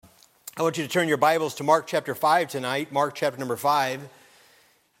I want you to turn your Bibles to Mark chapter 5 tonight, Mark chapter number 5.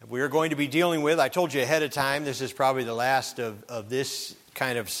 We are going to be dealing with, I told you ahead of time, this is probably the last of this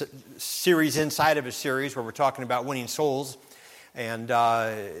kind of series inside of a series where we're talking about winning souls. And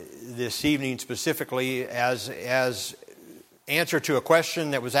this evening specifically, as answer to a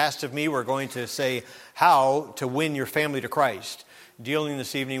question that was asked of me, we're going to say how to win your family to Christ. Dealing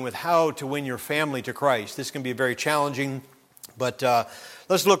this evening with how to win your family to Christ. This can be very challenging, but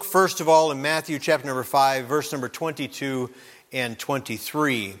let's look first of all in Matthew chapter number 5, verse number 22 and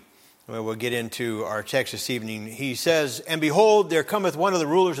 23. We'll get into our text this evening. He says, "And behold, there cometh one of the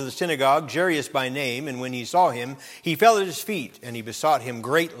rulers of the synagogue, Jairus by name, and when he saw him, he fell at his feet, and he besought him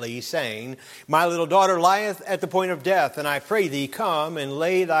greatly, saying, My little daughter lieth at the point of death, and I pray thee, come and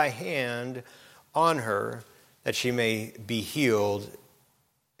lay thy hand on her, that she may be healed,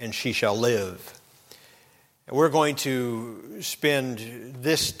 and she shall live." We're going to spend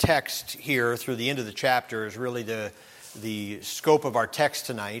this text here through the end of the chapter is really the scope of our text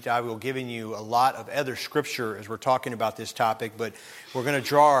tonight. I will giving you a lot of other scripture as we're talking about this topic, but we're going to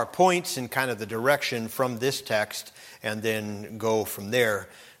draw our points in kind of the direction from this text and then go from there.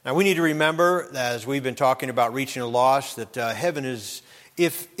 Now we need to remember, as we've been talking about reaching a lost, that heaven is,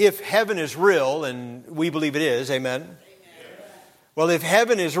 if heaven is real, and we believe it is, amen? Amen. Well, if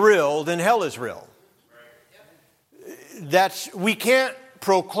heaven is real, then hell is real. We can't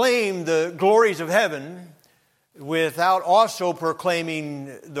proclaim the glories of heaven without also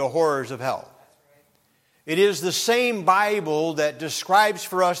proclaiming the horrors of hell. It is the same Bible that describes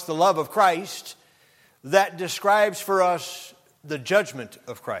for us the love of Christ, that describes for us the judgment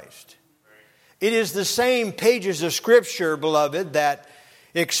of Christ. It is the same pages of Scripture, beloved, that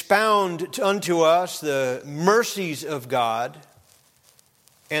expound unto us the mercies of God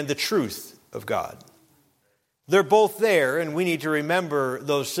and the truth of God. They're both there, and we need to remember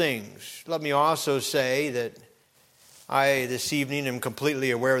those things. Let me also say that I, this evening, am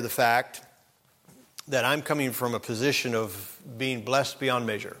completely aware of the fact that I'm coming from a position of being blessed beyond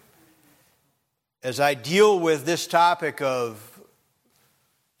measure. As I deal with this topic of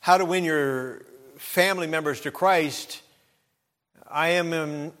how to win your family members to Christ, I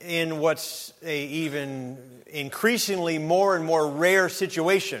am in what's a even increasingly more and more rare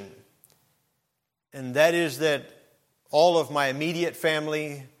situation. And that is that all of my immediate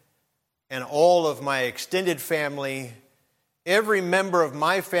family and all of my extended family, every member of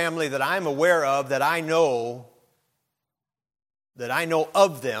my family that I'm aware of, that I know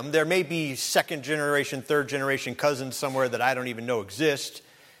of them, there may be second generation, third generation cousins somewhere that I don't even know exist,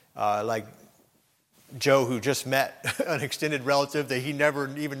 like Joe, who just met an extended relative that he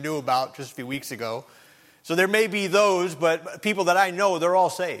never even knew about just a few weeks ago. So there may be those, but people that I know, they're all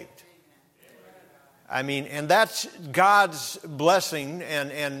saved. I mean, and that's God's blessing,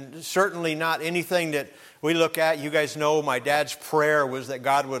 and certainly not anything that we look at. You guys know my dad's prayer was that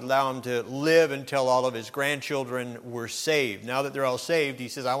God would allow him to live until all of his grandchildren were saved. Now that they're all saved, he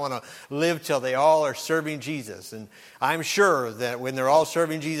says, I want to live till they all are serving Jesus. And I'm sure that when they're all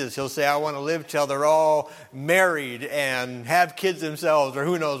serving Jesus, he'll say, I want to live till they're all married and have kids themselves, or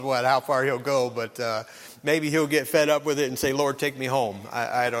who knows what, how far he'll go. But maybe he'll get fed up with it and say, Lord, take me home.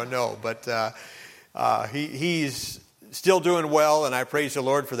 I don't know. But he's still doing well, and I praise the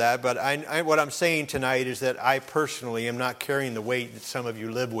Lord for that. But what I'm saying tonight is that I personally am not carrying the weight that some of you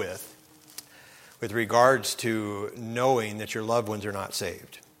live with regards to knowing that your loved ones are not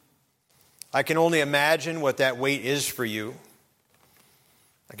saved. I can only imagine what that weight is for you.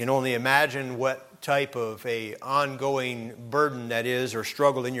 I can only imagine what type of a ongoing burden that is, or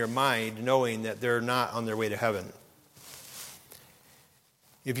struggle in your mind, knowing that they're not on their way to heaven.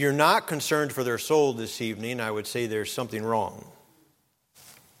 If you're not concerned for their soul this evening, I would say there's something wrong.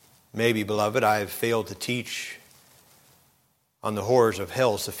 Maybe, beloved, I have failed to teach on the horrors of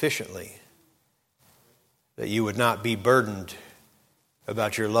hell sufficiently, that you would not be burdened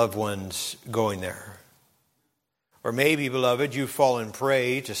about your loved ones going there. Or maybe, beloved, you've fallen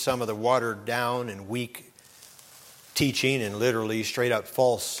prey to some of the watered down and weak teaching, and literally straight up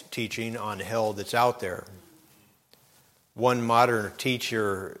false teaching on hell that's out there. One modern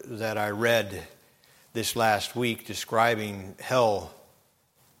teacher that I read this last week describing hell,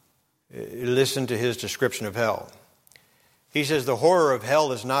 listen to his description of hell. He says, the horror of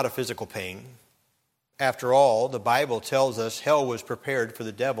hell is not a physical pain. After all, the Bible tells us hell was prepared for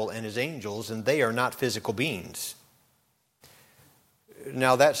the devil and his angels, and they are not physical beings.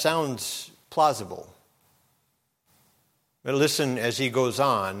 Now that sounds plausible. But listen as he goes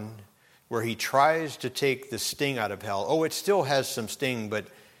on, where he tries to take the sting out of hell. Oh, it still has some sting, but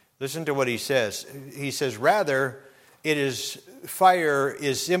listen to what he says. He says, rather, fire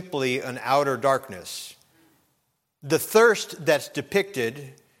is simply an outer darkness. The thirst that's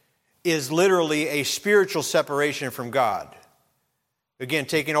depicted is literally a spiritual separation from God. Again,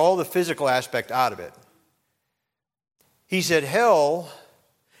 taking all the physical aspect out of it. He said, hell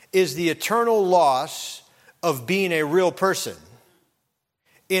is the eternal loss of being a real person.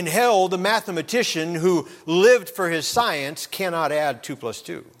 In hell, the mathematician who lived for his science cannot add 2 plus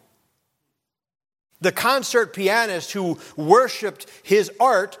 2. The concert pianist who worshiped his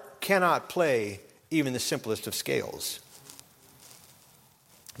art cannot play even the simplest of scales.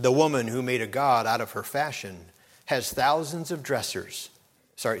 The woman who made a god out of her fashion has thousands of dresses,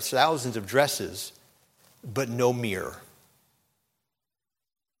 but no mirror.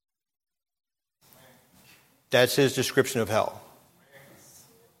 That's his description of hell.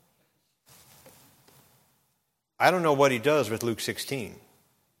 I don't know what he does with Luke 16,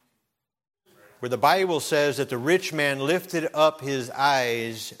 where the Bible says that the rich man lifted up his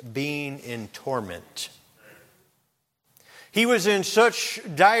eyes being in torment. He was in such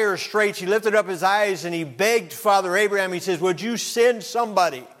dire straits, he lifted up his eyes and he begged Father Abraham, he says, would you send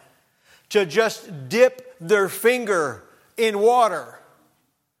somebody to just dip their finger in water?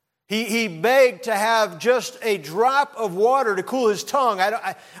 He begged to have just a drop of water to cool his tongue.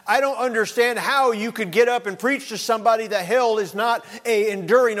 I don't understand how you could get up and preach to somebody that hell is not an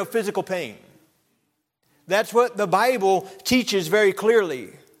enduring of physical pain. That's what the Bible teaches very clearly.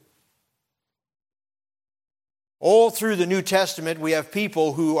 All through the New Testament, we have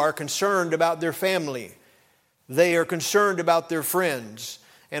people who are concerned about their family. They are concerned about their friends.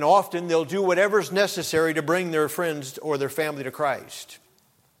 And often they'll do whatever's necessary to bring their friends or their family to Christ.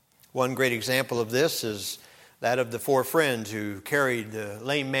 One great example of this is that of the 4 friends who carried the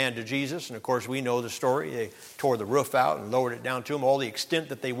lame man to Jesus. And of course, we know the story. They tore the roof out and lowered it down to him, all the extent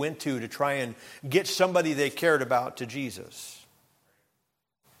that they went to try and get somebody they cared about to Jesus.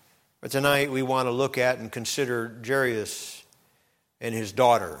 But tonight we want to look at and consider Jairus and his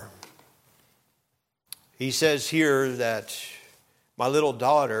daughter. He says here that my little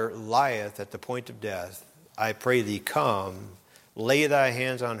daughter lieth at the point of death. I pray thee come, lay thy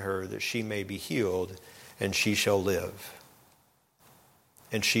hands on her that she may be healed, and she shall live.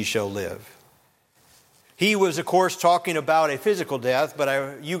 And she shall live. He was, of course, talking about a physical death,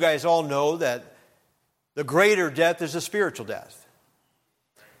 but you guys all know that the greater death is a spiritual death.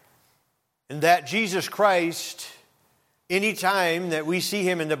 And that Jesus Christ, anytime that we see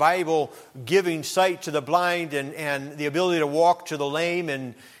him in the Bible giving sight to the blind and the ability to walk to the lame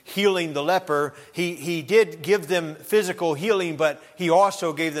and healing the leper, he did give them physical healing, but he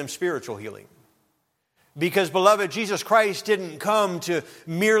also gave them spiritual healing. Because, beloved, Jesus Christ didn't come to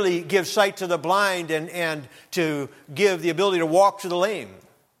merely give sight to the blind and to give the ability to walk to the lame.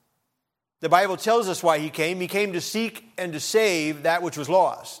 The Bible tells us why he came. He came to seek and to save that which was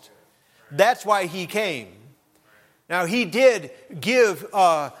lost. That's why he came. Now, he did give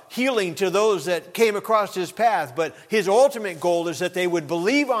healing to those that came across his path, but his ultimate goal is that they would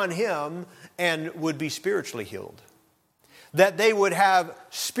believe on him and would be spiritually healed. That they would have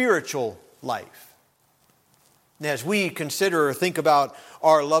spiritual life. As we consider or think about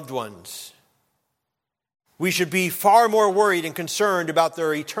our loved ones, we should be far more worried and concerned about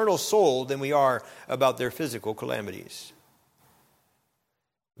their eternal soul than we are about their physical calamities.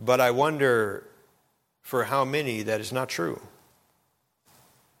 But I wonder for how many that is not true.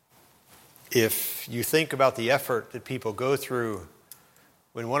 If you think about the effort that people go through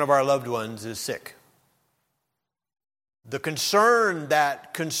when one of our loved ones is sick, the concern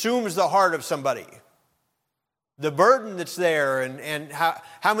that consumes the heart of somebody, the burden that's there, and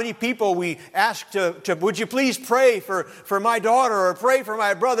how many people we ask to would you please pray for my daughter or pray for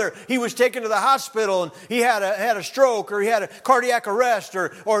my brother? He was taken to the hospital and he had a stroke or he had a cardiac arrest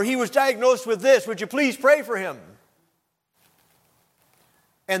or he was diagnosed with this. Would you please pray for him?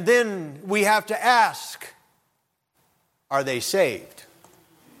 And then we have to ask, are they saved?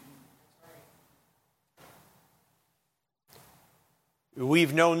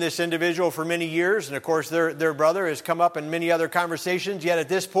 We've known this individual for many years, and of course their brother has come up in many other conversations, yet at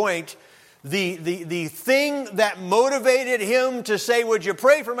this point, the thing that motivated him to say, would you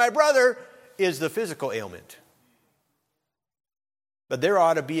pray for my brother, is the physical ailment. But there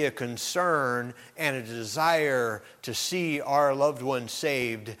ought to be a concern and a desire to see our loved one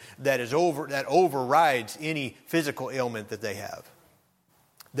saved that overrides any physical ailment that they have.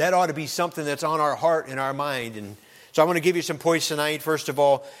 That ought to be something that's on our heart and our mind. And so I want to give you some points tonight. First of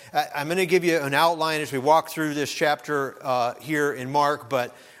all, I'm going to give you an outline as we walk through this chapter here in Mark,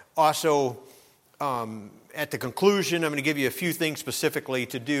 but also at the conclusion, I'm going to give you a few things specifically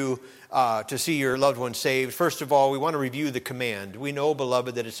to do to see your loved one saved. First of all, we want to review the command. We know,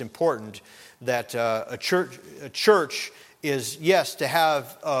 beloved, that it's important that a church is, yes, to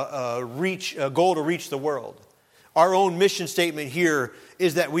have a goal to reach the world. Our own mission statement here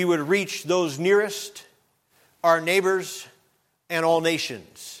is that we would reach those nearest, our neighbors, and all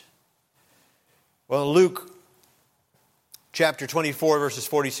nations. Well, in Luke chapter 24, verses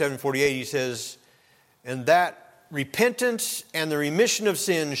 47 and 48, he says, and that repentance and the remission of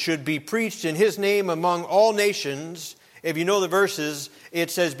sins should be preached in his name among all nations. If you know the verses,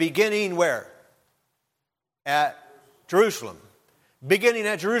 it says beginning where? At Jerusalem. Beginning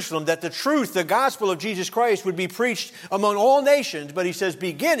at Jerusalem, that the truth, the gospel of Jesus Christ would be preached among all nations, but he says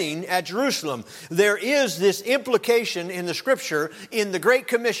beginning at Jerusalem. There is this implication in the Scripture, in the Great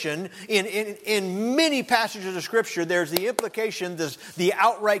Commission, in many passages of Scripture, there's the implication, the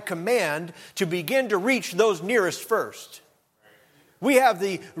outright command to begin to reach those nearest first. We have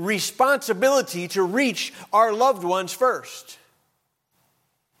the responsibility to reach our loved ones first.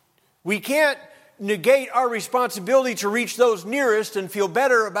 We can't negate our responsibility to reach those nearest and feel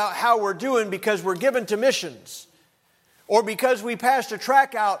better about how we're doing because we're given to missions or because we passed a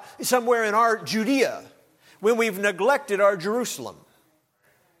tract out somewhere in our Judea when we've neglected our Jerusalem.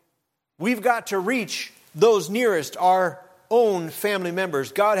 We've got to reach those nearest, our own family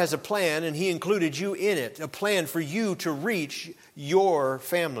members. God has a plan, and he included you in it, a plan for you to reach your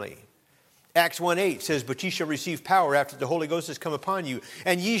family. Acts 1:8 says, but ye shall receive power after the Holy Ghost has come upon you,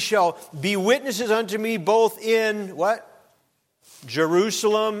 and ye shall be witnesses unto me both in, what?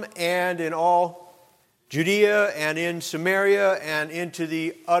 Jerusalem and in all Judea and in Samaria and into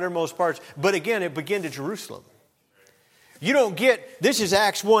the uttermost parts. But again, it began to Jerusalem. You don't get, this is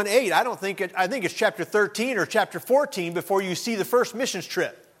Acts 1:8. I think it's chapter 13 or chapter 14 before you see the first missions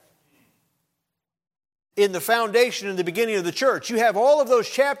trip. In the foundation and the beginning of the church. You have all of those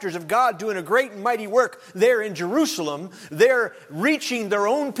chapters of God doing a great and mighty work there in Jerusalem. They're reaching their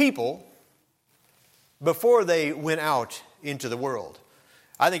own people before they went out into the world.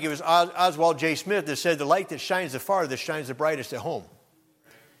 I think it was Oswald J. Smith that said, the light that shines the farthest shines the brightest at home.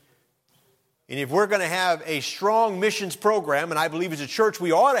 And if we're going to have a strong missions program, and I believe as a church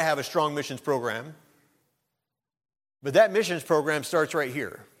we ought to have a strong missions program, but that missions program starts right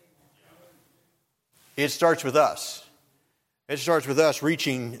here. It starts with us. It starts with us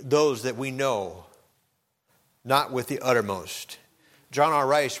reaching those that we know, not with the uttermost. John R.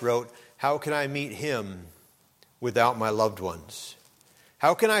 Rice wrote, how can I meet him without my loved ones?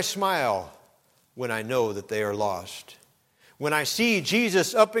 How can I smile when I know that they are lost? When I see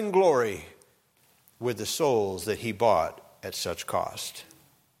Jesus up in glory with the souls that he bought at such cost.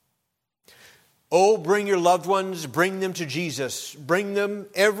 Oh, bring your loved ones, bring them to Jesus. Bring them,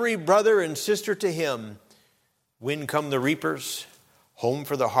 every brother and sister, to him. When come the reapers, home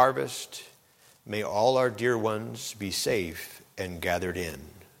for the harvest, may all our dear ones be safe and gathered in.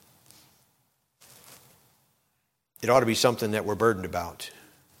 It ought to be something that we're burdened about.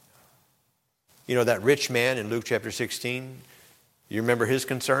 You know, that rich man in Luke chapter 16, you remember his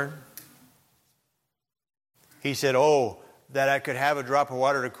concern? He said, oh, that I could have a drop of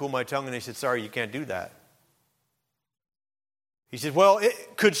water to cool my tongue. And they said, sorry, you can't do that. He said, well,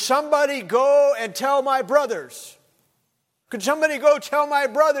 could somebody go and tell my brothers? Could somebody go tell my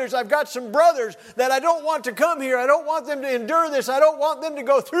brothers, I've got some brothers that I don't want to come here. I don't want them to endure this. I don't want them to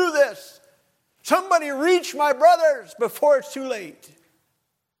go through this. Somebody reach my brothers before it's too late.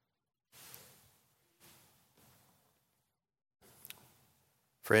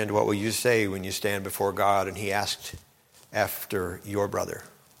 Friend, what will you say when you stand before God and he asked after your brother,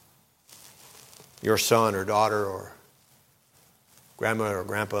 your son or daughter or grandma or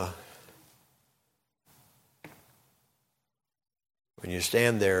grandpa? When you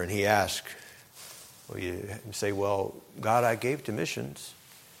stand there and he asks, will you say, well, God, I gave to missions.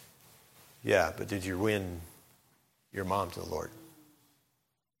 Yeah, but did you win your mom to the Lord?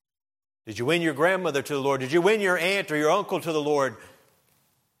 Did you win your grandmother to the Lord? Did you win your aunt or your uncle to the Lord?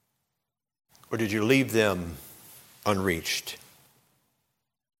 Or did you leave them unreached?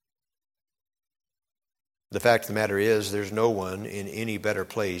 The fact of the matter is, there's no one in any better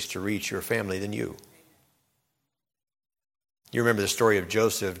place to reach your family than you. You remember the story of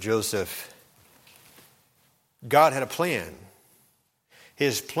Joseph. Joseph, God had a plan.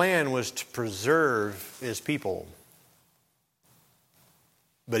 His plan was to preserve his people.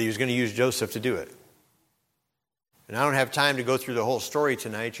 But he was going to use Joseph to do it. And I don't have time to go through the whole story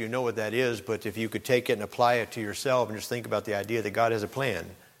tonight. You know what that is. But if you could take it and apply it to yourself and just think about the idea that God has a plan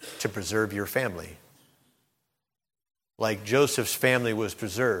to preserve your family. Like Joseph's family was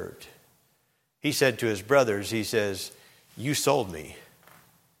preserved. He said to his brothers, he says, you sold me,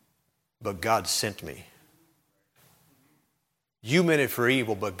 but God sent me. You meant it for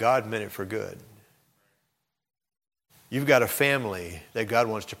evil, but God meant it for good. You've got a family that God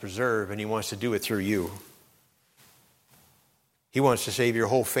wants to preserve, and He wants to do it through you. He wants to save your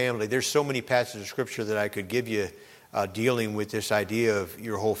whole family. There's so many passages of Scripture that I could give you dealing with this idea of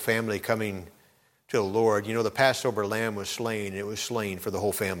your whole family coming to the Lord. You know, the Passover lamb was slain, and it was slain for the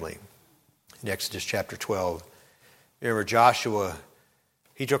whole family. In Exodus chapter 12. Remember Joshua,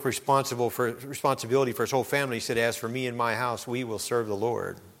 he took responsibility for his whole family. He said, as for me and my house, we will serve the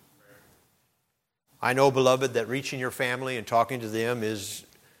Lord. I know, beloved, that reaching your family and talking to them is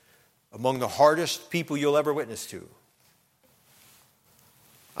among the hardest people you'll ever witness to.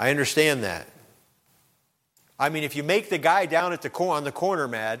 I understand that. I mean, if you make the guy down on the corner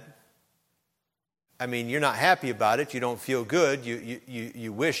mad, I mean, you're not happy about it. You don't feel good.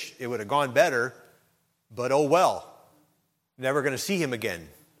 You wish it would have gone better. But oh well. Never going to see him again.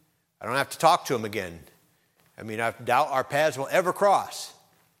 I don't have to talk to him again. I mean, I doubt our paths will ever cross.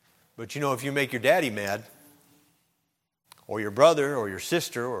 But you know, if you make your daddy mad, or your brother, or your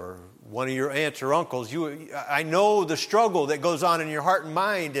sister, or one of your aunts or uncles, I know the struggle that goes on in your heart and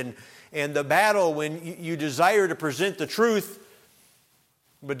mind, and the battle when you desire to present the truth,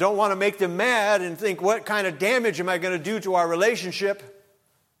 but don't want to make them mad and think, what kind of damage am I going to do to our relationship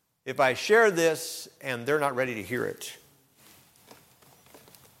if I share this and they're not ready to hear it?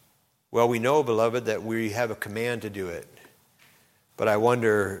 Well, we know, beloved, that we have a command to do it. But I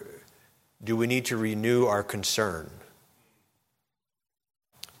wonder, do we need to renew our concern?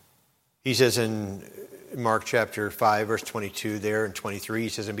 He says in Mark chapter 5, verse 22 there and 23, he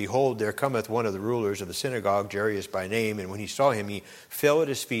says, and behold, there cometh one of the rulers of the synagogue, Jairus by name, and when he saw him, he fell at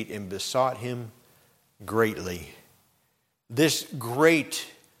his feet and besought him greatly. This great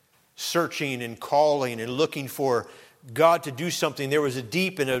searching and calling and looking for God to do something, there was a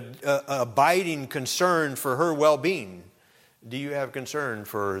deep and abiding concern for her well-being. Do you have concern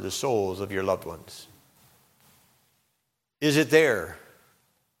for the souls of your loved ones? Is it there?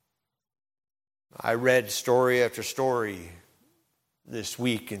 I read story after story this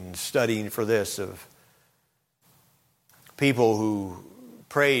week in studying for this of people who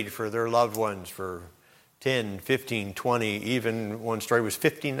prayed for their loved ones for 10, 15, 20, even one story was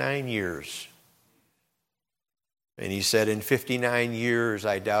 59 years. And he said, in 59 years,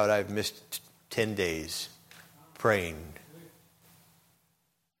 I doubt I've missed 10 days praying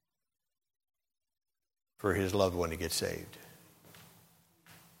for his loved one to get saved.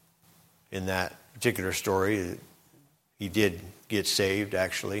 In that particular story, he did get saved,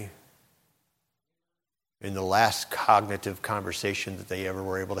 actually, in the last cognitive conversation that they ever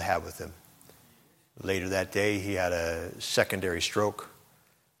were able to have with him. Later that day, he had a secondary stroke,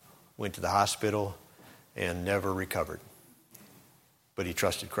 went to the hospital, and never recovered. But he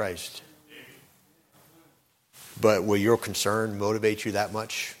trusted Christ. But will your concern motivate you that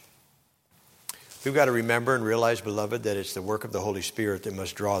much? We've got to remember and realize, beloved, that it's the work of the Holy Spirit that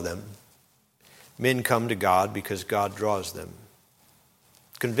must draw them. Men come to God because God draws them.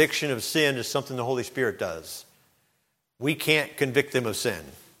 Conviction of sin is something the Holy Spirit does. We can't convict them of sin.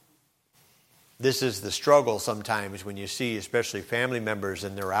 This is the struggle sometimes when you see, especially family members,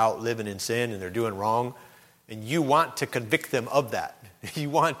 and they're out living in sin and they're doing wrong, and you want to convict them of that. You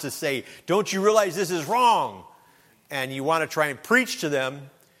want to say, don't you realize this is wrong? And you want to try and preach to them,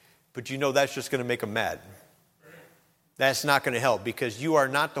 but you know that's just going to make them mad. That's not going to help because you are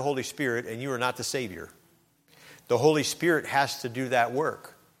not the Holy Spirit and you are not the Savior. The Holy Spirit has to do that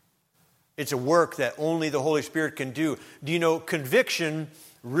work. It's a work that only the Holy Spirit can do. Do you know, conviction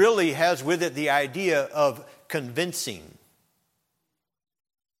really has with it the idea of convincing.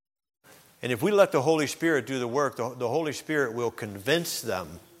 And if we let the Holy Spirit do the work, the Holy Spirit will convince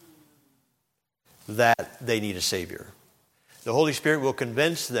them that they need a Savior. The Holy Spirit will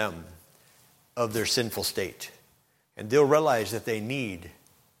convince them of their sinful state. And they'll realize that they need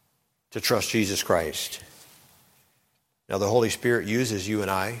to trust Jesus Christ. Now, the Holy Spirit uses you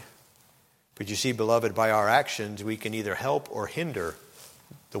and I. But you see, beloved, by our actions, we can either help or hinder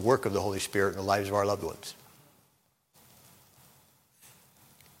the work of the Holy Spirit in the lives of our loved ones.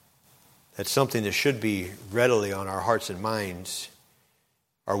 That's something that should be readily on our hearts and minds.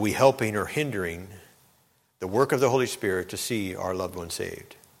 Are we helping or hindering the work of the Holy Spirit to see our loved ones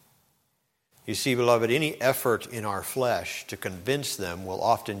saved? You see, beloved, any effort in our flesh to convince them will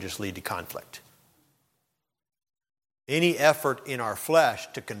often just lead to conflict. Any effort in our flesh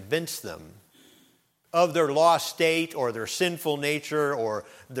to convince them of their lost state or their sinful nature or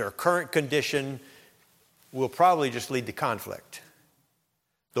their current condition will probably just lead to conflict.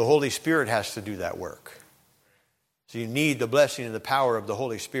 The Holy Spirit has to do that work. So you need the blessing and the power of the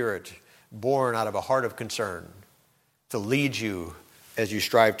Holy Spirit born out of a heart of concern to lead you as you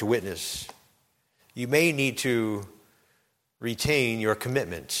strive to witness. You may need to retain your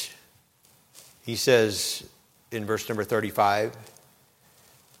commitment. He says in verse number 35,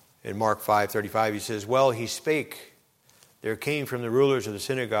 in Mark 5:35, he says, "Well, he spake, there came from the rulers of the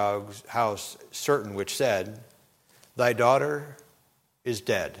synagogue's house certain which said, Thy daughter is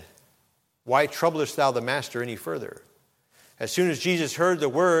dead. Why troublest thou the master any further? As soon as Jesus heard the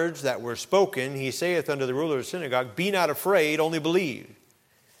words that were spoken, he saith unto the ruler of the synagogue, Be not afraid, only believe."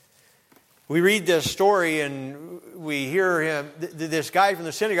 We read this story and we hear him, this guy from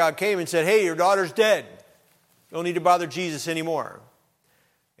the synagogue came and said, "Hey, your daughter's dead. Don't need to bother Jesus anymore."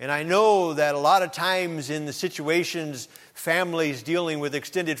 And I know that a lot of times in the situations, families dealing with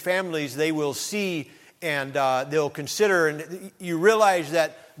extended families, they will see and they'll consider, and you realize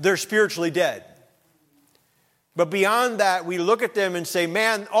that they're spiritually dead. But beyond that, we look at them and say,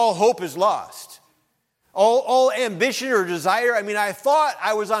 man, all hope is lost. All ambition or desire. I mean, I thought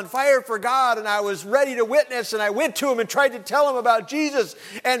I was on fire for God and I was ready to witness, and I went to him and tried to tell him about Jesus.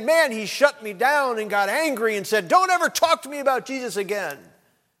 And man, he shut me down and got angry and said, "Don't ever talk to me about Jesus again."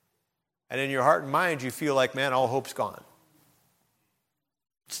 And in your heart and mind, you feel like, man, all hope's gone.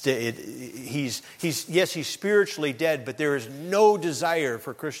 He's spiritually dead, but there is no desire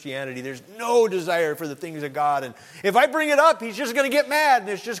for Christianity. There's no desire for the things of God. And if I bring it up, he's just going to get mad, and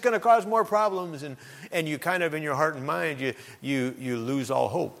it's just going to cause more problems. And you kind of, in your heart and mind, you lose all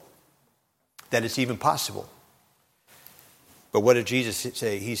hope that it's even possible. But what did Jesus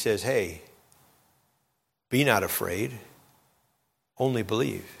say? He says, "Hey, be not afraid, only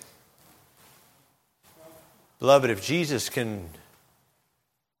believe." Beloved, if Jesus can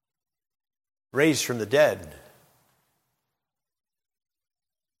raised from the dead,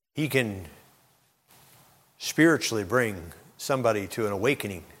 he can spiritually bring somebody to an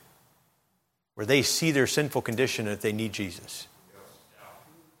awakening where they see their sinful condition and that they need Jesus.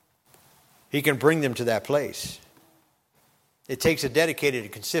 He can bring them to that place. It takes a dedicated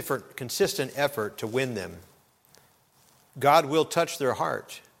and consistent effort to win them. God will touch their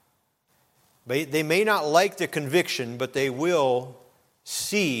heart. They may not like the conviction, but they will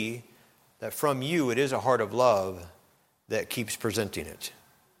see that from you it is a heart of love that keeps presenting it.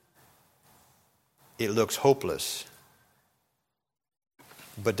 It looks hopeless,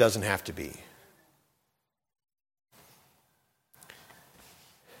 but doesn't have to be.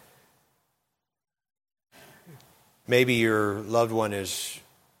 Maybe your loved one is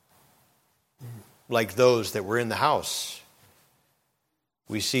like those that were in the house.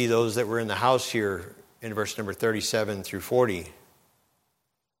 We see those that were in the house here in verse number 37 through 40.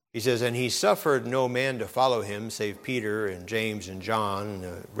 He says, "And he suffered no man to follow him, save Peter and James and John,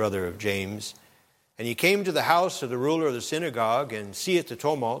 the brother of James. And he came to the house of the ruler of the synagogue, and seeth the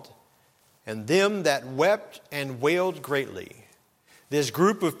tumult, and them that wept and wailed greatly." This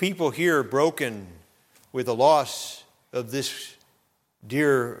group of people here broken with the loss of this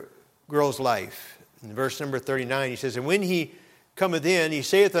dear girl's life. In verse number 39, he says, "And when he cometh in, he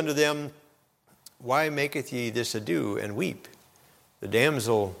saith unto them, Why maketh ye this ado, and weep? The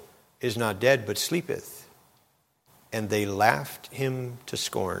damsel is not dead, but sleepeth. And they laughed him to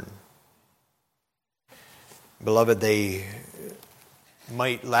scorn." Beloved, they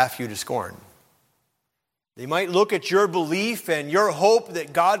might laugh you to scorn. They might look at your belief and your hope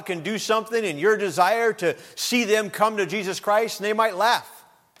that God can do something and your desire to see them come to Jesus Christ, and they might laugh.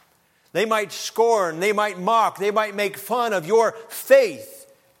 They might scorn, they might mock, they might make fun of your faith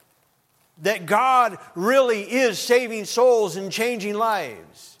that God really is saving souls and changing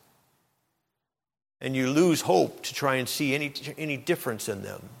lives. And you lose hope to try and see any difference in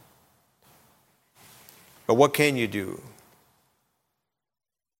them. But what can you do?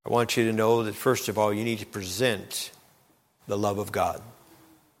 I want you to know that first of all, you need to present the love of God.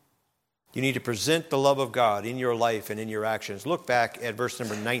 You need to present the love of God in your life and in your actions. Look back at verse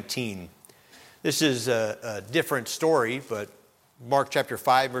number 19. This is a different story, but Mark chapter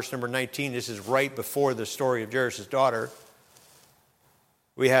 5, verse number 19, this is right before the story of Jairus' daughter.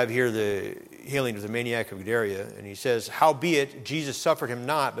 We have here the healing of the maniac of Gadara, and he says, "Howbeit Jesus suffered him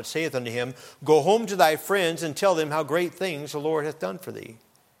not, but saith unto him, Go home to thy friends, and tell them how great things the Lord hath done for thee,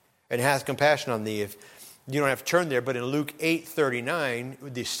 and hath compassion on thee." If you don't have to turn there, but in Luke 8:39,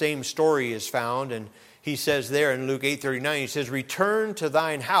 the same story is found, and he says there in Luke 8:39, he says, "Return to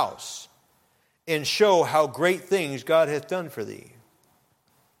thine house, and show how great things God hath done for thee."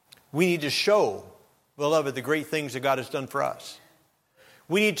 We need to show, beloved, the great things that God has done for us.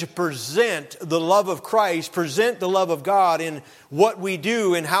 We need to present the love of Christ, present the love of God in what we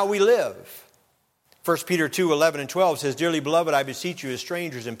do and how we live. 1 Peter 2:11 and 12 says, Dearly beloved, I beseech you as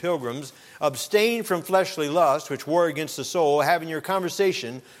strangers and pilgrims, abstain from fleshly lusts which war against the soul, having your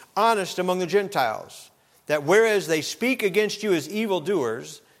conversation honest among the Gentiles, that whereas they speak against you as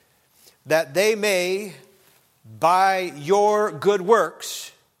evildoers, that they may, by your good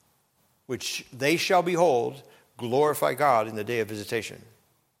works, which they shall behold, glorify God in the day of visitation.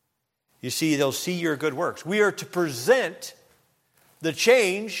 You see, they'll see your good works. We are to present the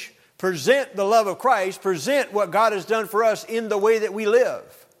change, present the love of Christ, present what God has done for us in the way that we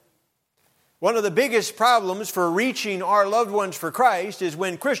live. One of the biggest problems for reaching our loved ones for Christ is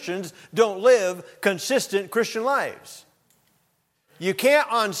when Christians don't live consistent Christian lives. You can't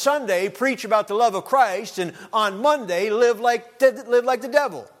on Sunday preach about the love of Christ and on Monday live like the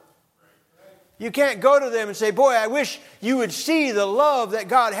devil. You can't go to them and say, boy, I wish you would see the love that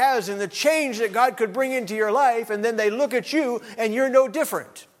God has and the change that God could bring into your life, and then they look at you and you're no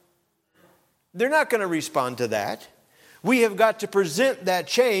different. They're not going to respond to that. We have got to present that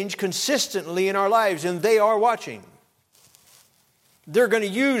change consistently in our lives, and they are watching. They're going to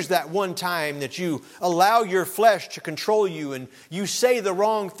use that one time that you allow your flesh to control you and you say the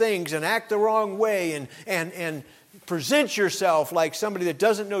wrong things and act the wrong way and present yourself like somebody that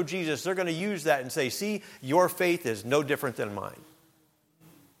doesn't know Jesus. They're going to use that and say, see, your faith is no different than mine.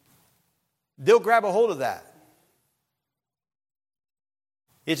 They'll grab a hold of that.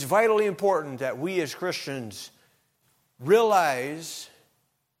 It's vitally important that we as Christians realize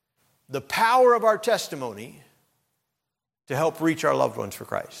the power of our testimony to help reach our loved ones for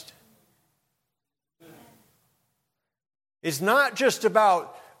Christ. It's not just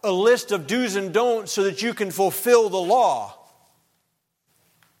about a list of do's and don'ts so that you can fulfill the law.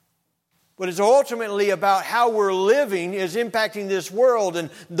 But it's ultimately about how we're living is impacting this world, and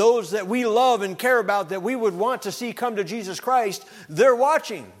those that we love and care about that we would want to see come to Jesus Christ, they're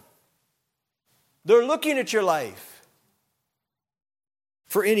watching. They're looking at your life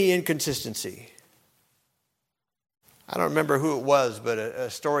for any inconsistency. I don't remember who it was, but a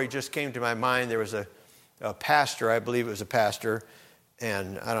story just came to my mind. There was a pastor, I believe it was a pastor,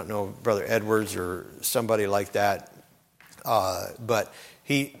 and I don't know, Brother Edwards or somebody like that, but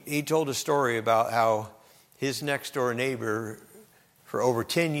he told a story about how his next door neighbor for over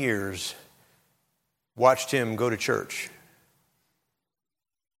 10 years watched him go to church.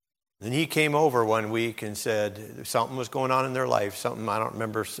 Then he came over one week and said something was going on in their life, something, I don't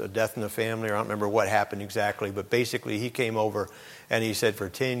remember, a death in the family, or I don't remember what happened exactly, but basically he came over and he said, for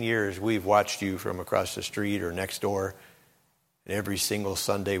 10 years we've watched you from across the street or next door, and every single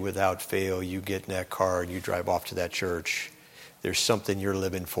Sunday without fail you get in that car and you drive off to that church. There's something you're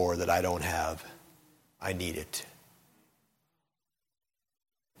living for that I don't have. I need it.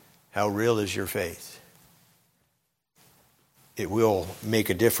 How real is your faith? It will make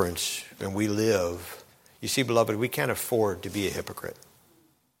a difference when we live. You see, beloved, we can't afford to be a hypocrite.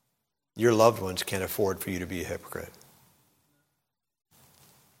 Your loved ones can't afford for you to be a hypocrite.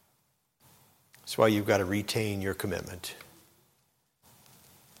 That's why you've got to retain your commitment.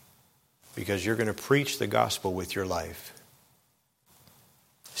 Because you're going to preach the gospel with your life.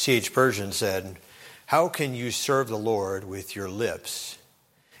 C.H. Spurgeon said, how can you serve the Lord with your lips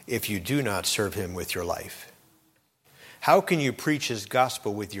if you do not serve him with your life? How can you preach his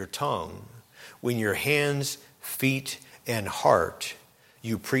gospel with your tongue when your hands, feet, and heart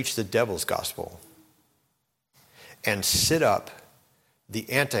you preach the devil's gospel and sit up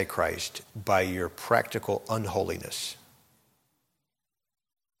the Antichrist by your practical unholiness?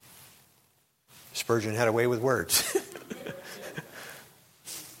 Spurgeon had a way with words.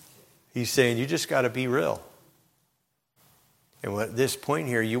 He's saying you just got to be real. And at this point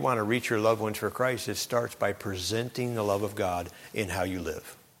here, you want to reach your loved ones for Christ, it starts by presenting the love of God in how you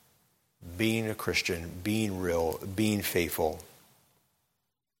live. Being a Christian, being real, being faithful.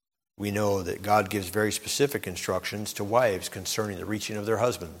 We know that God gives very specific instructions to wives concerning the reaching of their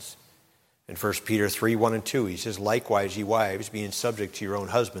husbands. In 1 Peter 3:1-2, he says, likewise, ye wives, being subject to your own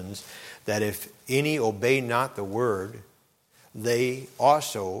husbands, that if any obey not the word, they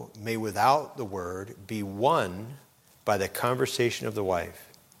also may without the word be won by the conversation of the wife.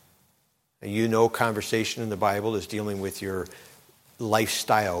 And you know, conversation in the Bible is dealing with your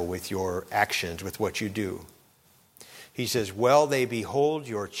lifestyle, with your actions, with what you do. He says, well, they behold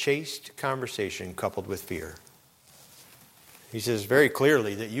your chaste conversation coupled with fear. He says very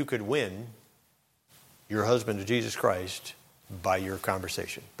clearly that you could win your husband to Jesus Christ by your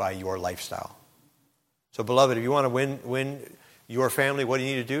conversation, by your lifestyle. So, beloved, if you want to win your family, what do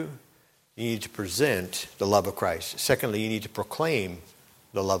you need to do? You need to present the love of Christ. Secondly, you need to proclaim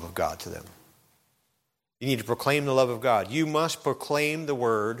the love of God to them. You need to proclaim the love of God. You must proclaim the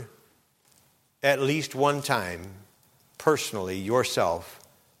word at least one time, personally, yourself,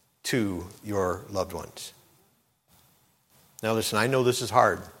 to your loved ones. Now listen, I know this is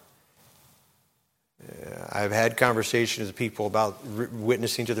hard. I've had conversations with people about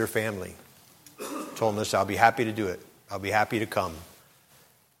witnessing to their family. Told them this, I'll be happy to do it. I'll be happy to come.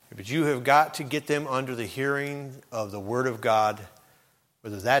 But you have got to get them under the hearing of the Word of God.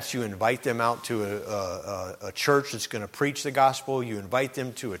 Whether that's you invite them out to a church that's going to preach the gospel, you invite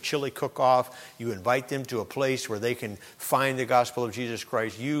them to a chili cook-off, you invite them to a place where they can find the gospel of Jesus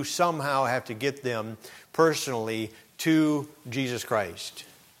Christ. You somehow have to get them personally to Jesus Christ.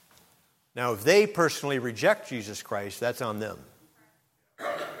 Now, if they personally reject Jesus Christ, that's on them.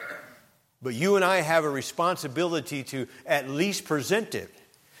 But you and I have a responsibility to at least present it,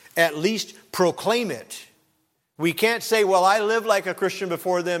 at least proclaim it. We can't say, well, I live like a Christian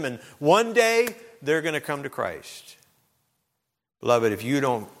before them, and one day they're going to come to Christ. Beloved, if you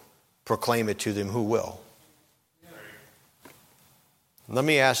don't proclaim it to them, who will? Let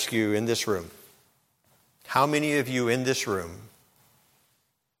me ask you in this room, how many of you in this room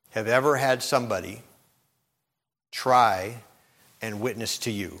have ever had somebody try and witness to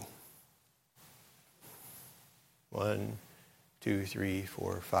you? 1, 2, 3,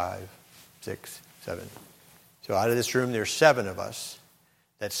 4, 5, 6, 7. So out of this room, there's 7 of us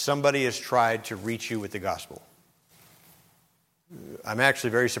that somebody has tried to reach you with the gospel. I'm actually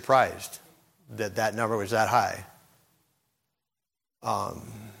very surprised that that number was that high.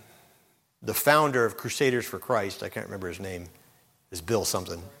 The founder of Crusaders for Christ, I can't remember his name, is Bill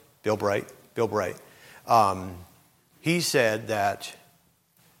something. Bill Bright. He said that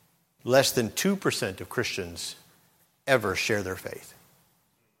less than 2% of Christians ever share their faith.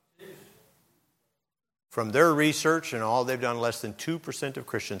 From their research and all they've done, less than 2% of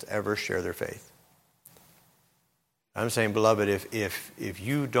Christians ever share their faith. I'm saying, beloved, if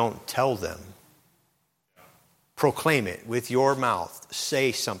you don't tell them, proclaim it with your mouth,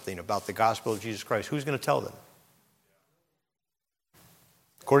 say something about the gospel of Jesus Christ, who's going to tell them?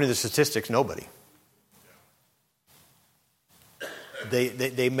 According to the statistics, nobody.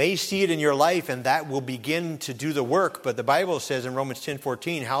 They may see it in your life, and that will begin to do the work. But the Bible says in Romans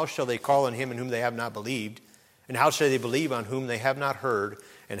 10:14, how shall they call on him in whom they have not believed? And how shall they believe on whom they have not heard?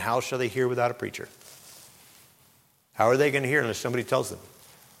 And how shall they hear without a preacher? How are they going to hear unless somebody tells them?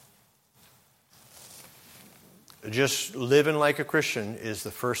 Just living like a Christian is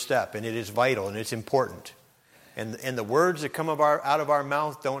the first step, and it is vital, and it's important. And the words that come out of our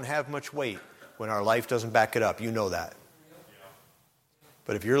mouth don't have much weight when our life doesn't back it up. You know that.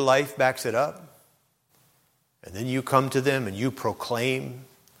 But if your life backs it up, and then you come to them and you proclaim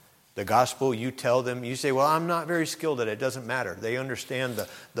the gospel, you tell them, you say, well, I'm not very skilled at it. It doesn't matter. They understand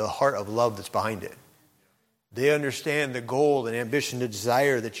the heart of love that's behind it. They understand the goal and ambition, the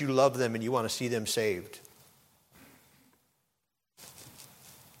desire that you love them and you want to see them saved.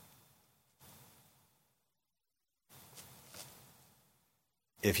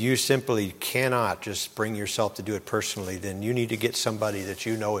 If you simply cannot just bring yourself to do it personally, then you need to get somebody that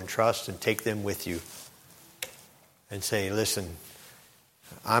you know and trust and take them with you and say, listen,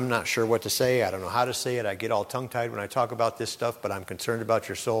 I'm not sure what to say. I don't know how to say it. I get all tongue-tied when I talk about this stuff, but I'm concerned about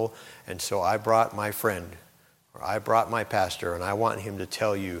your soul. And so I brought my friend, or I brought my pastor, and I want him to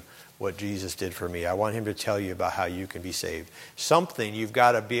tell you what Jesus did for me. I want him to tell you about how you can be saved. Something you've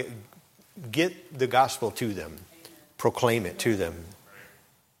got to get the gospel to them. Proclaim it to them.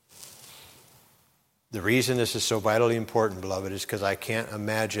 The reason this is so vitally important, beloved, is because I can't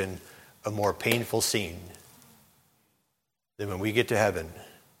imagine a more painful scene than when we get to heaven.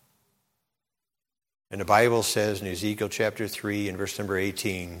 And the Bible says in Ezekiel chapter 3 and verse number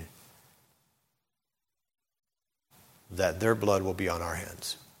 18 that their blood will be on our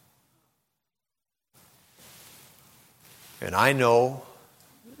hands. And I know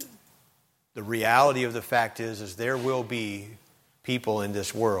the reality of the fact is there will be people in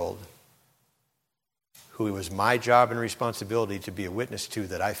this world who it was my job and responsibility to be a witness to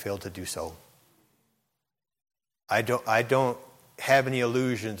that I failed to do so. I don't have any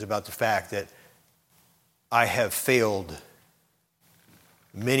illusions about the fact that I have failed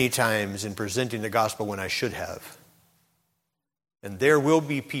many times in presenting the gospel when I should have. And there will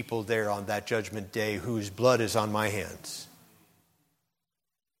be people there on that judgment day whose blood is on my hands.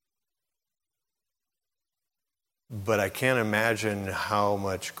 But I can't imagine how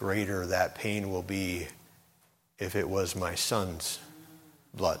much greater that pain will be if it was my son's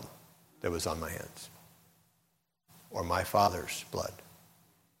blood that was on my hands, or my father's blood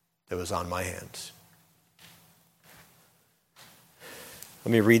that was on my hands.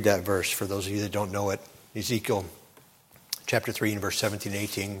 Let me read that verse for those of you that don't know it. Ezekiel chapter 3 and verse 17 and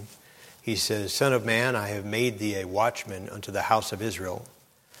 18. He says, Son of man, I have made thee a watchman unto the house of Israel.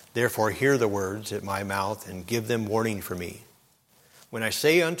 Therefore hear the words at my mouth, and give them warning for me. When I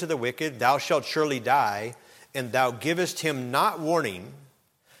say unto the wicked, Thou shalt surely die, and thou givest him not warning,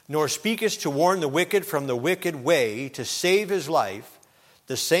 nor speakest to warn the wicked from the wicked way to save his life,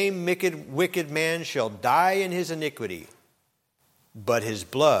 the same wicked man shall die in his iniquity, but his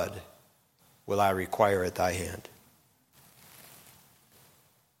blood will I require at thy hand.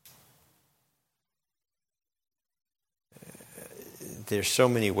 There's so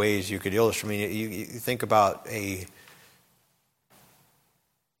many ways you could illustrate. I mean, you think about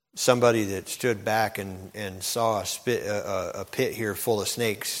somebody that stood back and saw a pit here full of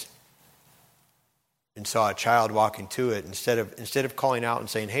snakes, and saw a child walking to it. Instead of calling out and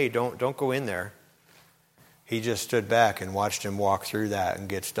saying, "Hey, don't go in there," he just stood back and watched him walk through that and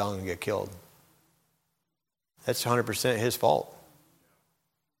get stung and get killed. That's 100% his fault.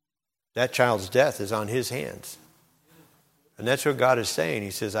 That child's death is on his hands. And that's what God is saying.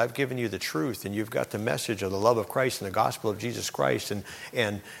 He says, I've given you the truth, and you've got the message of the love of Christ and the gospel of Jesus Christ,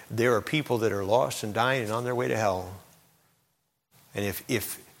 and there are people that are lost and dying and on their way to hell. And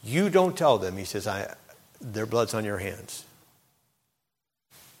if you don't tell them, he says, their blood's on your hands.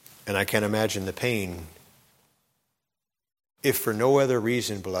 And I can't imagine the pain. If for no other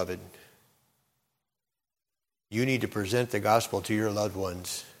reason, beloved, you need to present the gospel to your loved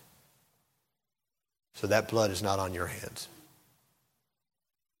ones so that blood is not on your hands.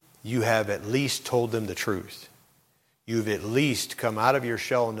 You have at least told them the truth. You've at least come out of your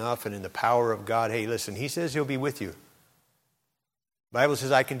shell enough, and in the power of God, hey, listen, he says he'll be with you. The Bible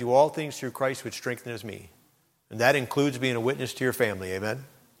says, I can do all things through Christ which strengthens me. And that includes being a witness to your family. Amen?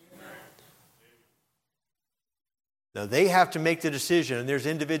 Now, they have to make the decision, and there's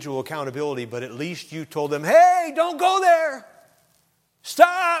individual accountability, but at least you told them, hey, don't go there.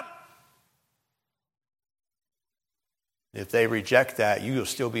 Stop. If they reject that, you'll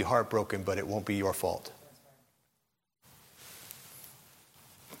still be heartbroken, but it won't be your fault.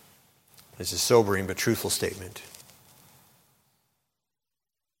 It's a sobering but truthful statement.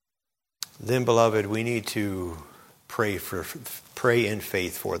 Then, beloved, we need to pray in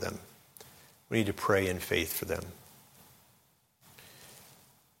faith for them. We need to pray in faith for them.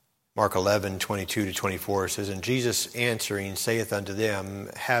 Mark 11:22-24 says, And Jesus answering saith unto them,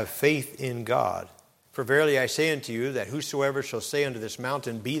 Have faith in God. For verily I say unto you, that whosoever shall say unto this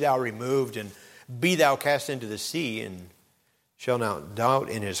mountain, Be thou removed, and be thou cast into the sea, and shall not doubt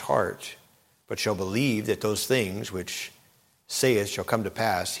in his heart, but shall believe that those things which saith shall come to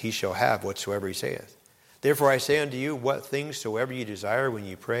pass, he shall have whatsoever he saith. Therefore I say unto you, what things soever ye desire when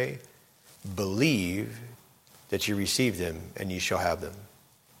ye pray, believe that ye receive them, and ye shall have them.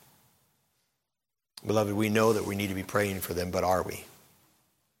 Beloved, we know that we need to be praying for them, but are we?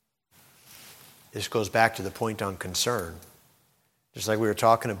 This goes back to the point on concern. Just like we were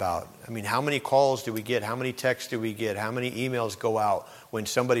talking about. I mean, how many calls do we get? How many texts do we get? How many emails go out when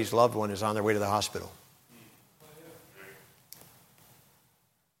somebody's loved one is on their way to the hospital?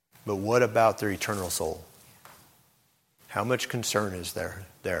 But what about their eternal soul? How much concern is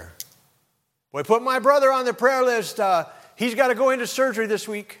there? Boy, put my brother on the prayer list. He's got to go into surgery this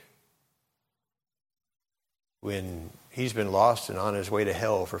week. When he's been lost and on his way to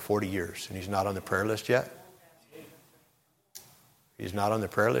hell for 40 years, and he's not on the prayer list yet? He's not on the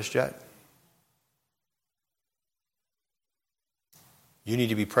prayer list yet? You need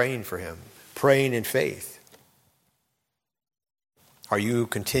to be praying for him, praying in faith. Are you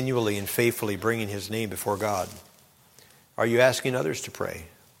continually and faithfully bringing his name before God? Are you asking others to pray?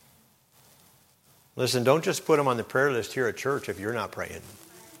 Listen, don't just put him on the prayer list here at church if you're not praying.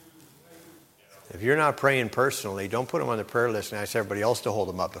 If you're not praying personally, don't put him on the prayer list and ask everybody else to hold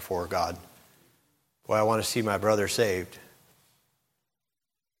him up before God. Well, I want to see my brother saved.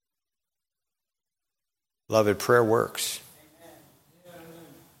 Beloved, prayer works.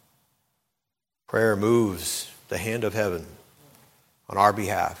 Prayer moves the hand of heaven on our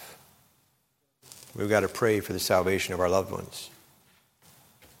behalf. We've got to pray for the salvation of our loved ones.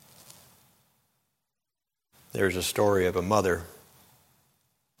 There's a story of a mother.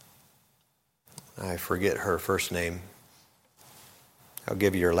 I forget her first name. I'll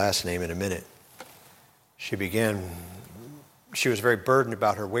give you her last name in a minute. She was very burdened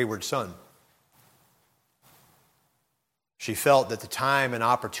about her wayward son. She felt that the time and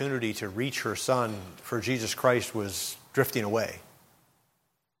opportunity to reach her son for Jesus Christ was drifting away.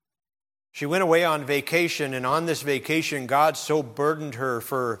 She went away on vacation, and on this vacation, God so burdened her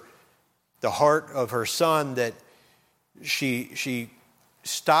for the heart of her son that she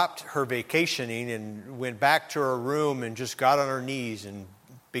stopped her vacationing and went back to her room and just got on her knees and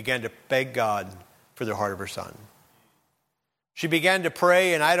began to beg God for the heart of her son. She began to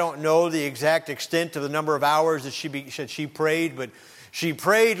pray, and I don't know the exact extent of the number of hours that she prayed, but she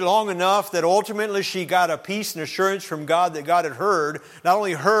prayed long enough that ultimately she got a peace and assurance from God that God had heard, not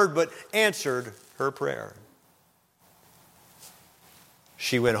only heard, but answered her prayer.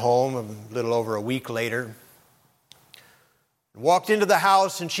 She went home a little over a week later, walked into the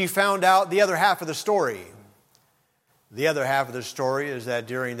house, and she found out the other half of the story. The other half of the story is that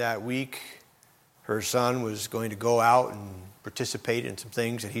during that week, her son was going to go out and participate in some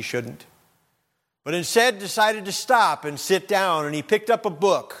things that he shouldn't. But instead decided to stop and sit down, and he picked up a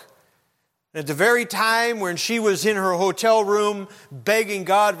book. And at the very time when she was in her hotel room begging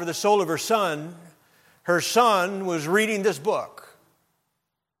God for the soul of her son was reading this book.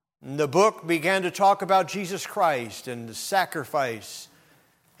 And the book began to talk about Jesus Christ and the sacrifice.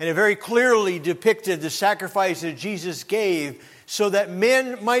 And it very clearly depicted the sacrifice that Jesus gave so that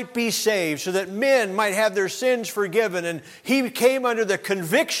men might be saved, so that men might have their sins forgiven. And he came under the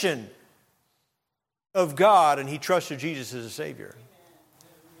conviction of God, and he trusted Jesus as a Savior.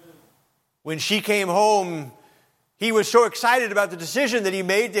 When she came home, he was so excited about the decision that he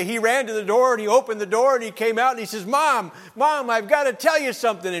made that he ran to the door and he opened the door and he came out and he says, Mom, I've got to tell you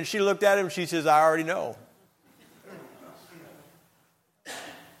something. And she looked at him and she says, I already know.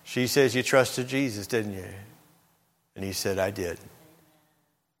 She says, you trusted Jesus, didn't you? And he said, I did.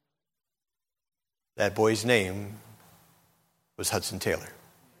 That boy's name was Hudson Taylor.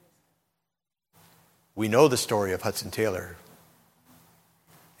 We know the story of Hudson Taylor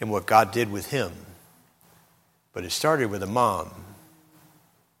and what God did with him. But it started with a mom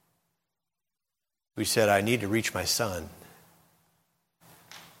who said, I need to reach my son.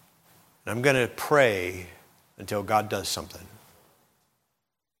 And I'm going to pray until God does something.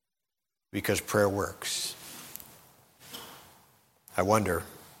 Because prayer works. I wonder,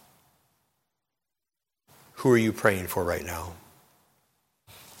 who are you praying for right now?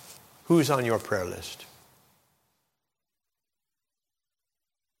 Who's on your prayer list?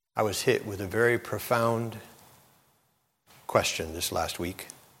 I was hit with a very profound question this last week.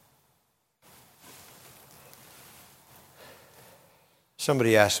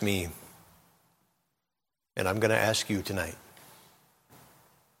 Somebody asked me, and I'm going to ask you tonight,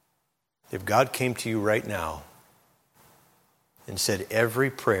 if God came to you right now and said, every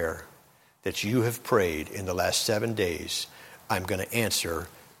prayer that you have prayed in the last 7 days, I'm going to answer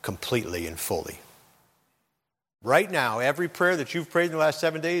completely and fully. Right now, every prayer that you've prayed in the last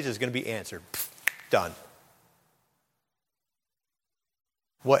 7 days is going to be answered. Done.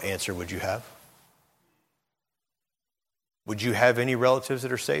 What answer would you have? Would you have any relatives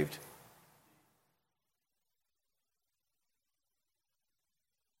that are saved?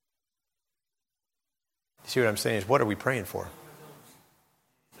 See what I'm saying is, what are we praying for?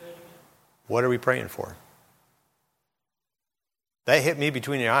 What are we praying for? That hit me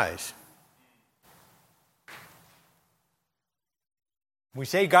between the eyes. We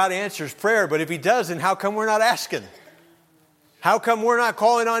say God answers prayer, but if he doesn't, how come we're not asking? How come we're not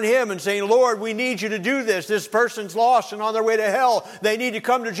calling on him and saying, Lord, we need you to do this. This person's lost and on their way to hell. They need to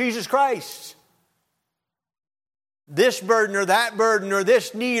come to Jesus Christ. This burden or that burden or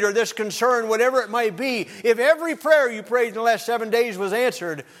this need or this concern, whatever it might be, if every prayer you prayed in the last 7 days was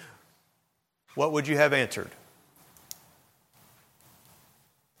answered, what would you have answered?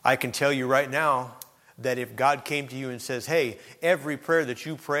 I can tell you right now that if God came to you and says, hey, every prayer that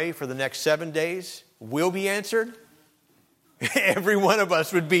you pray for the next 7 days will be answered, every one of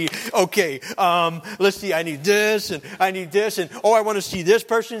us would be, okay, let's see, I need this, and oh, I want to see this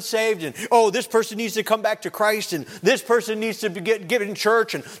person saved, and oh, this person needs to come back to Christ, and this person needs to get in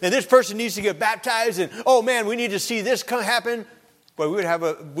church, and this person needs to get baptized, and oh man, we need to see this happen. But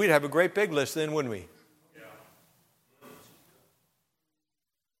we'd have a great big list then, wouldn't we? Yeah.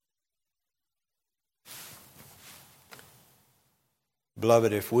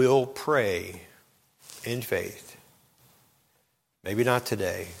 Beloved, if we'll pray in faith, maybe not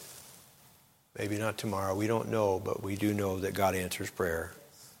today, maybe not tomorrow, we don't know, but we do know that God answers prayer.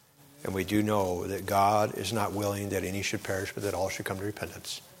 And we do know that God is not willing that any should perish, but that all should come to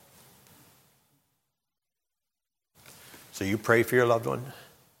repentance. So you pray for your loved one.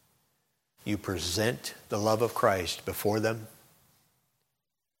 You present the love of Christ before them.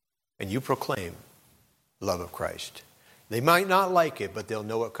 And you proclaim the love of Christ. They might not like it, but they'll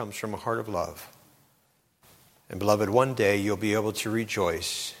know it comes from a heart of love. And beloved, one day you'll be able to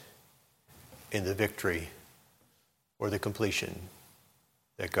rejoice in the victory or the completion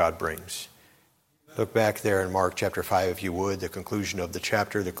that God brings. Look back there in Mark chapter 5, if you would, the conclusion of the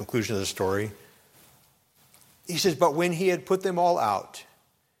chapter, the conclusion of the story. He says, but when he had put them all out,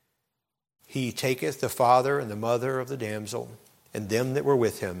 he taketh the father and the mother of the damsel and them that were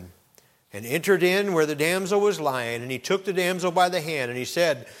with him, and entered in where the damsel was lying, and he took the damsel by the hand, and he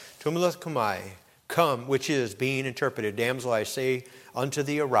said, Tumulatha Kumai, come, which is, being interpreted, damsel, I say unto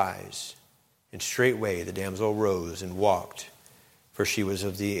thee, arise. And straightway the damsel rose and walked, for she was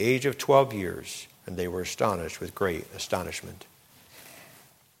of the age of 12 years, and they were astonished with great astonishment.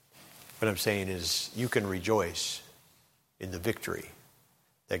 What I'm saying is, you can rejoice in the victory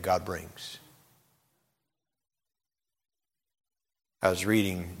that God brings. I was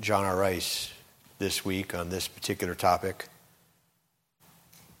reading John R. Rice this week on this particular topic,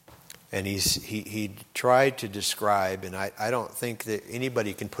 and he tried to describe, and I don't think that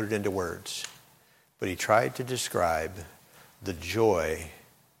anybody can put it into words, but he tried to describe the joy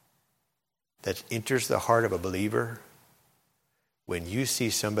that enters the heart of a believer when you see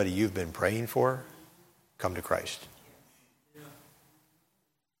somebody you've been praying for come to Christ.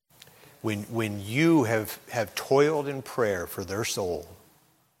 When you have toiled in prayer for their soul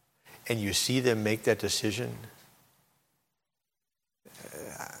and you see them make that decision,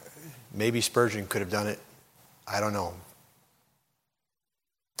 maybe Spurgeon could have done it. I don't know.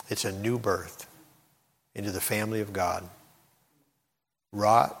 It's a new birth into the family of God,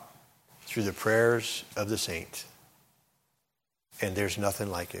 wrought through the prayers of the saints. And there's nothing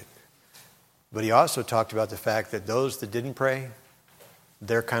like it. But he also talked about the fact that those that didn't pray,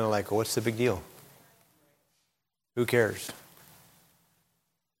 they're kind of like, what's the big deal? Who cares?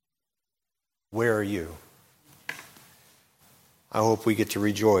 Where are you? I hope we get to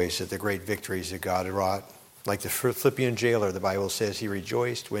rejoice at the great victories that God wrought. Like the Philippian jailer, the Bible says he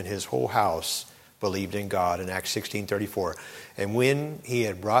rejoiced when his whole house believed in God in Acts 16:34. And when he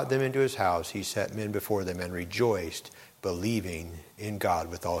had brought them into his house, he set men before them and rejoiced, believing in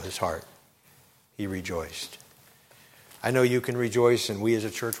God with all his heart. He rejoiced. I know you can rejoice, and we as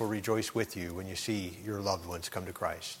a church will rejoice with you when you see your loved ones come to Christ.